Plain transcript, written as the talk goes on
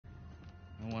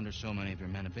No wonder so many of your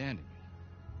men abandoned you.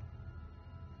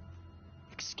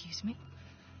 Excuse me?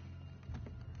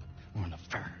 We're on the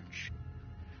verge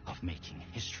of making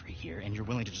history here, and you're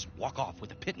willing to just walk off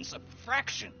with a pittance, a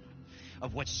fraction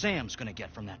of what Sam's gonna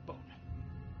get from that boat.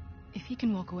 If he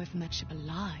can walk away from that ship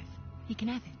alive, he can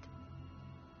have it.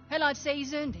 Hell, I'd say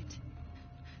he's earned it.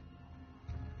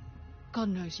 God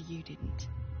knows you didn't.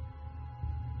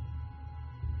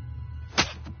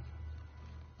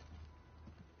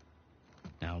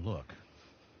 Now look,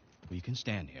 we can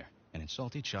stand here and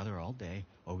insult each other all day,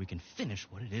 or we can finish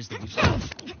what it is that we've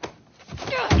started.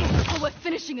 Oh, we're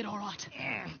finishing it all right.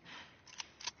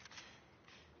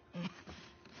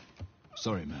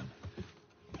 Sorry, ma'am.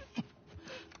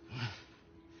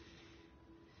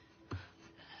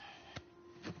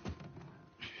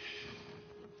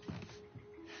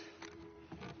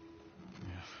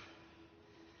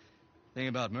 Thing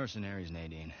about mercenaries,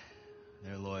 Nadine,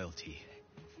 their loyalty,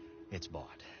 it's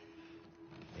bought.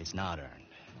 It's not earned.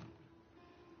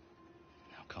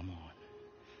 Now, come on.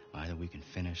 Either we can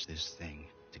finish this thing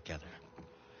together,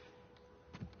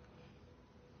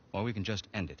 or we can just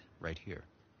end it right here.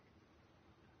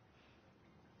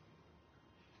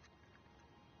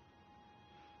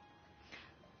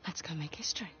 Let's go make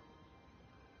history.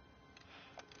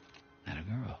 Not a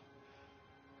girl.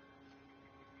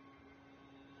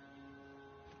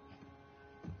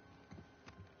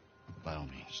 By all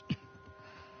means.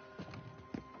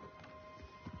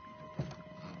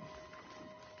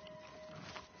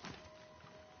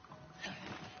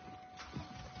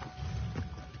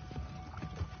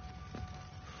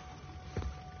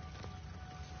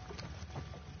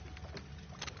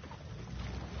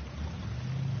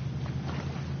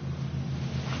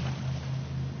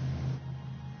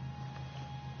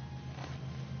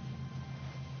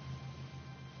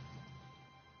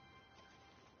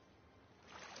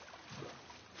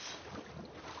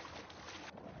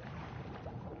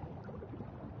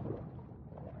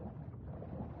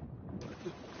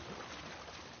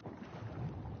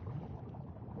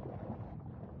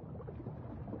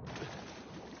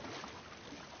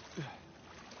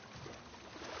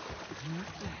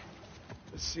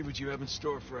 Let's see what you have in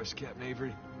store for us, Captain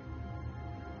Avery.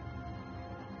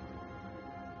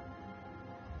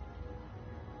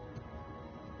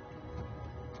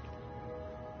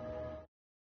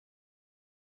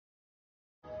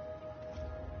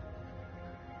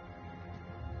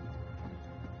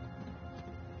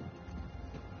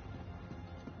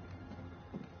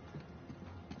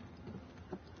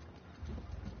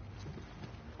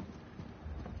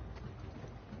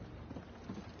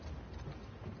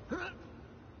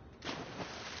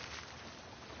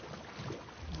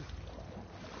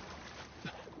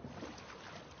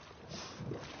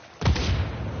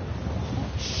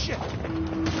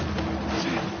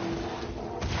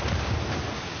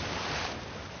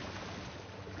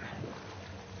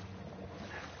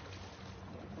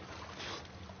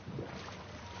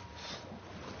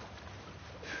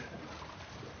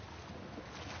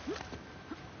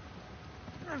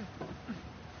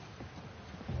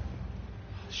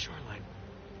 Shoreline.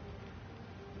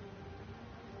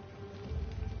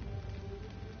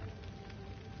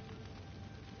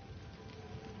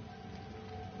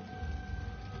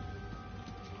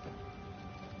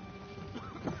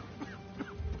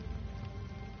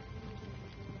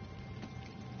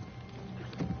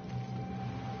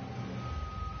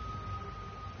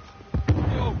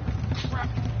 Oh, crap.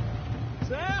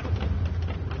 Sam!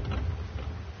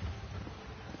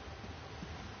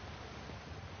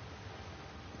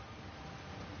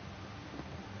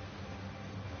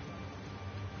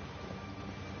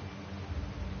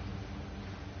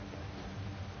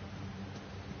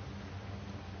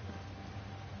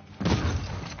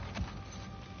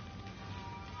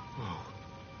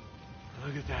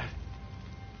 Look at that.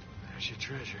 There's your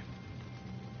treasure.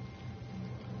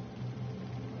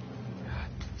 God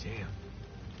damn.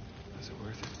 Was it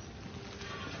worth it?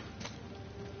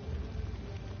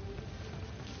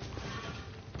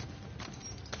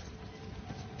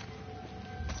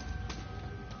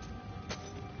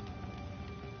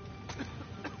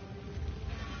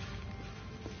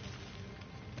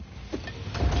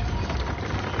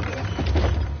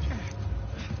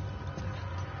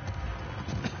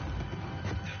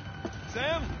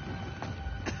 Sam?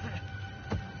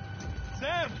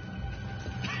 Sam!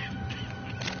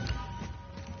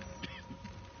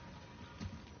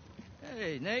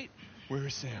 Hey, Nate. Where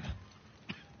is Sam?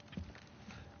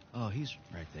 Oh, he's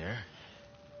right there.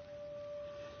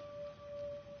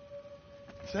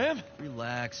 Sam?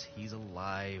 Relax, he's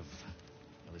alive.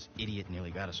 Well, this idiot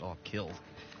nearly got us all killed.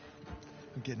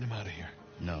 I'm getting him out of here.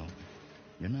 No,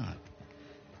 you're not.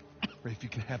 Rafe, you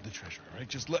can have the treasure, all right?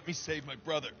 Just let me save my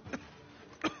brother.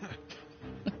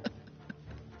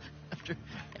 After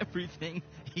everything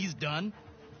he's done?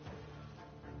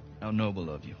 How noble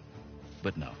of you.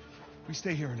 But no. We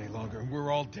stay here any longer and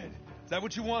we're all dead. Is that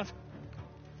what you want?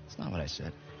 That's not what I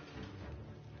said.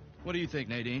 What do you think,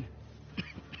 Nadine?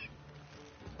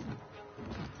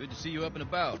 Good to see you up and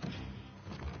about.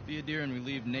 Be a dear and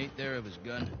relieve Nate there of his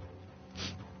gun.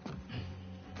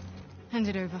 Hand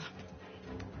it over.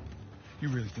 You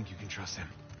really think you can trust him?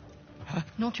 Huh?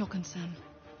 Not your concern.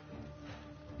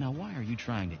 Now, why are you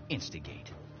trying to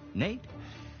instigate? Nate?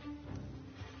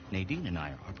 Nadine and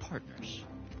I are partners.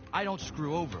 I don't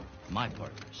screw over my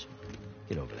partners.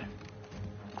 Get over there.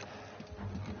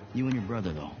 You and your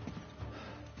brother, though.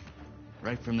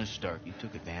 Right from the start, you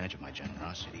took advantage of my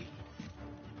generosity.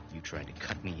 You tried to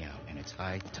cut me out, and it's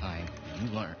high time you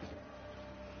learn.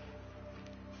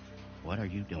 What are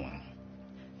you doing?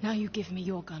 Now you give me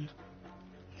your gun.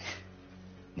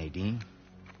 Nadine?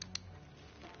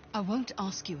 I won't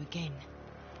ask you again.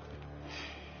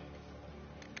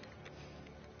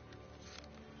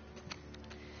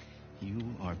 You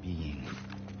are being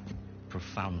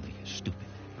profoundly stupid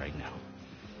right now.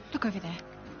 Look over there.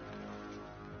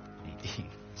 Nadine,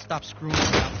 stop screwing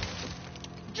around.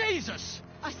 Jesus!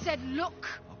 I said look!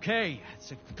 Okay,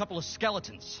 it's a couple of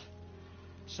skeletons.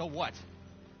 So what?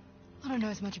 I don't know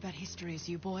as much about history as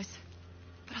you boys,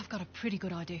 but I've got a pretty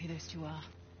good idea who those two are.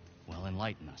 Well,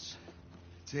 enlighten us.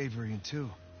 It's Avery and two.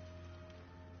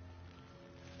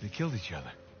 They killed each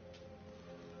other.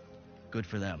 Good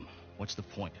for them. What's the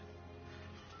point?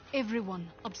 Everyone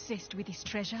obsessed with this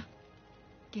treasure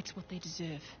gets what they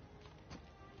deserve.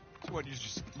 So what, you're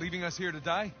just leaving us here to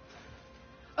die?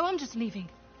 Oh, I'm just leaving.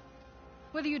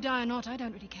 Whether you die or not, I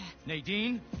don't really care.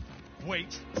 Nadine,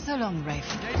 wait. So long, Rafe.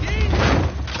 Nadine!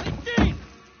 Nadine!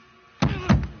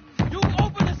 You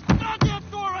open this goddamn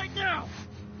door right now!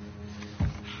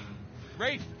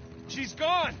 Rafe, she's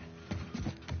gone!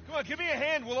 Come on, give me a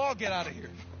hand, we'll all get out of here.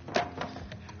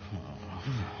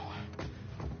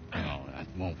 No, that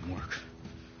won't work.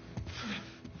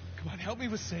 Come on, help me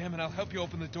with Sam and I'll help you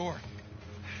open the door.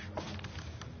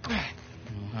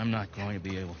 I'm not going to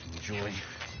be able to enjoy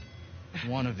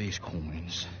one of these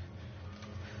coins,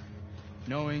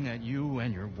 knowing that you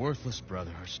and your worthless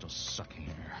brother are still sucking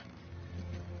air.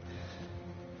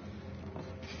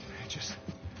 Just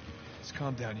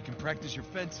calm down. You can practice your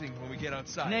fencing when we get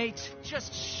outside. Nate,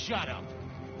 just shut up.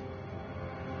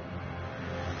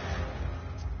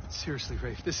 Seriously,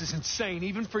 Rafe, this is insane,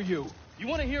 even for you. You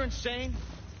want to hear insane?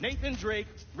 Nathan Drake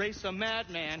raced a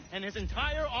madman and his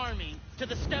entire army to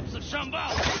the steps of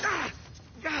Shambhala.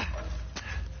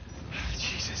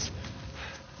 Jesus.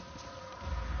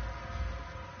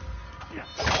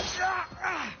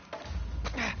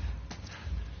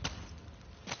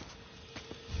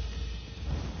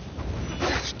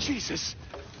 Jesus.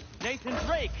 Nathan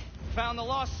Drake found the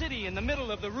lost city in the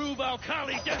middle of the Rub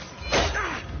al-Khali desert.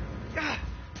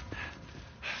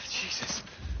 Jesus.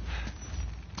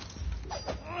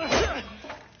 God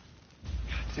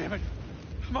damn it.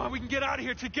 Come on, we can get out of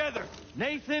here together.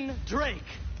 Nathan Drake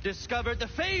discovered the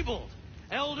fabled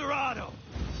El Dorado.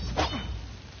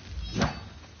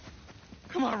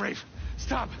 Come on, Rafe.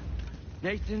 Stop.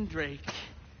 Nathan Drake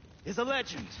is a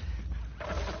legend.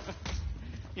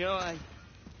 You know,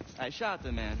 I shot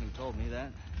the man who told me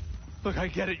that. Look, I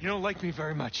get it. You don't like me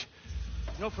very much.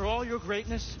 You know, for all your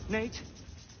greatness, Nate,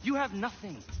 you have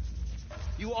nothing.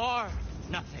 You are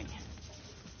nothing.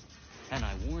 And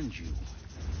I warned you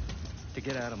to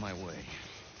get out of my way.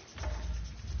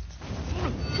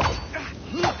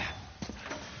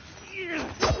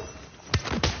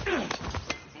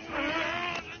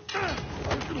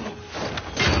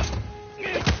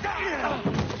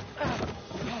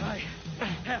 I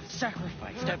have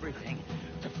sacrificed everything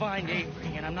to find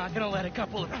Avery, and I'm not gonna let a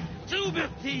couple of two-bit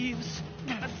thieves,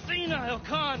 a senile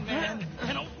con man,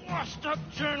 and a washed-up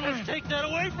journalist take that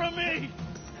away from me!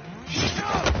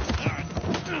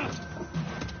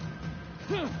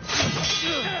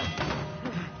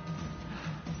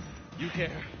 You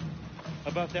care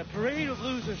about that parade of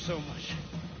losers so much.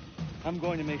 I'm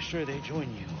going to make sure they join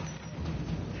you.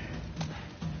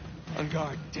 On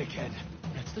guard, dickhead.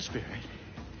 That's the spirit.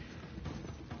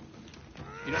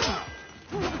 You know...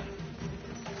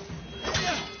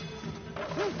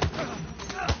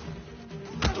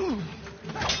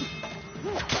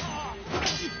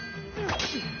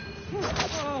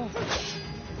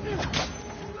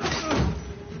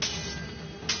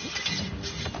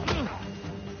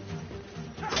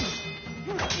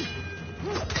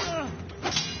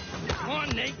 Come on,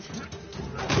 Nate.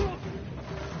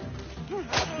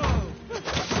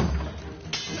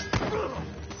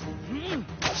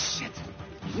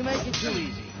 You make it too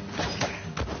easy.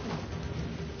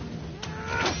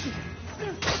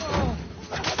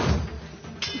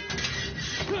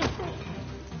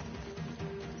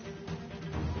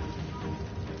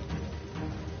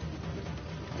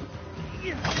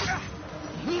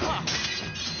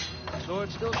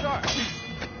 Sword's still sharp.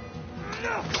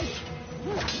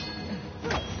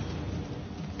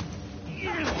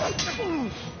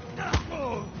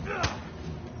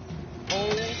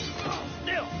 Hold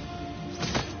still.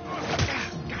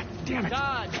 God damn it.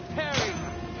 Dodge, parry.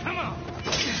 Come on.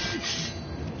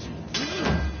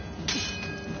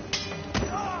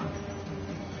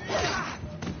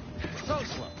 So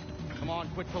slow. Come on,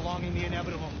 quit prolonging the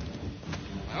inevitable.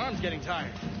 My arm's getting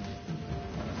tired.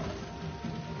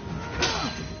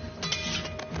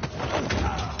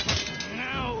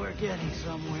 Now we're getting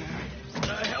somewhere. What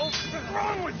the hell's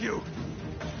wrong with you?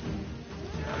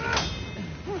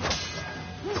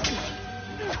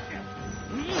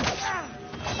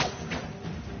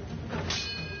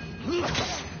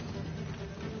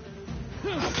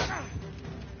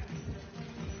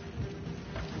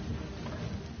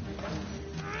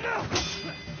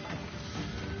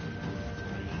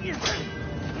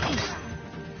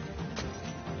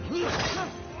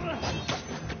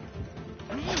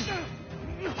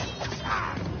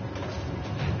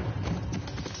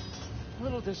 A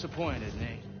little disappointed,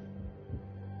 Nate.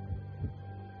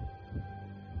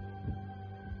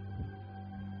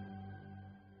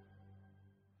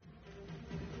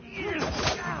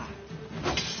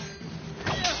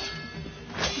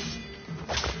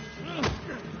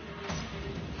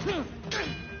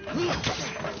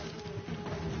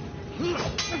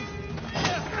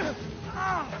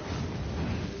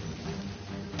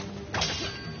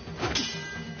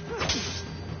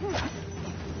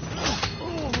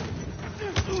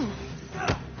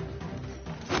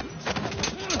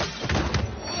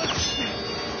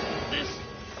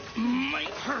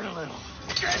 Hurt a little.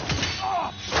 Get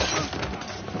off!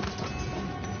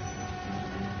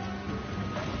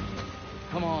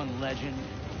 Come on, legend.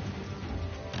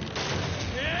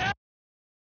 Yeah!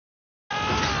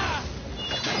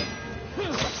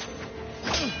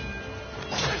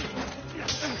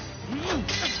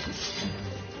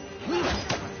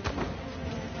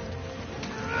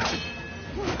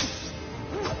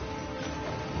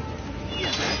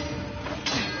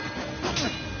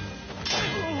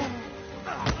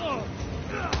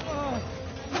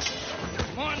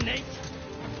 Nate.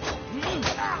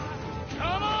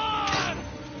 Come on!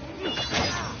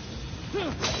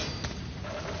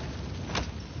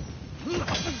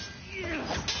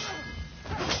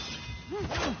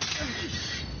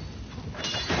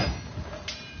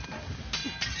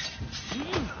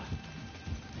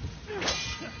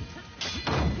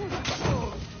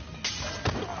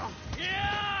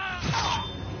 Yeah!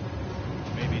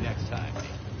 Maybe next time.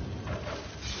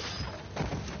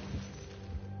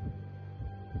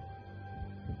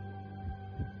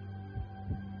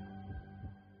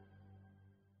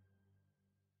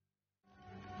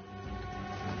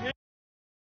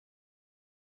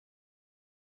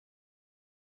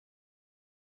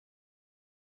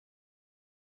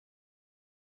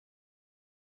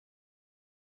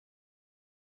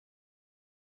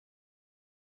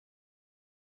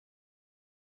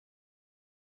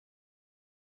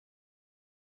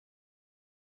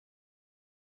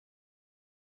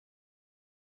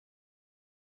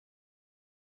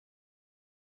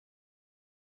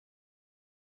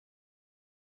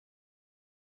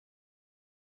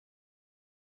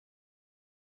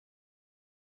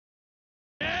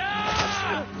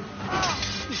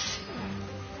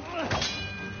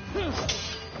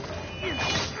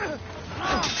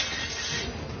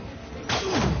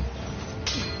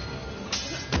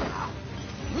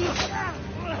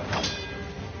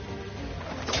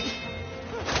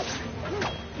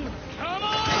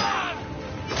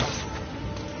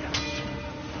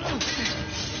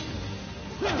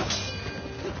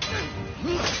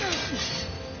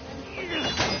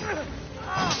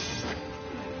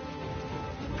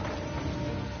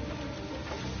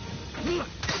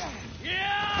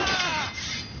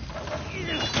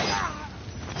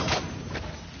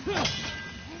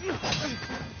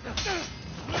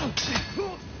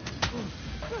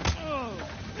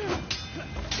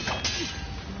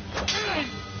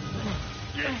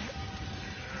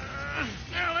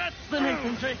 Now that's the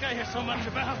Nathan Drake I hear so much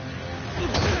about.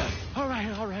 All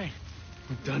right.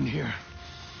 We're done here.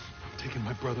 I'm taking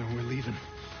my brother and we're leaving.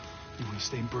 You want to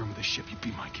stay and burn with the ship, you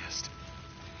be my guest.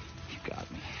 You got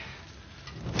me.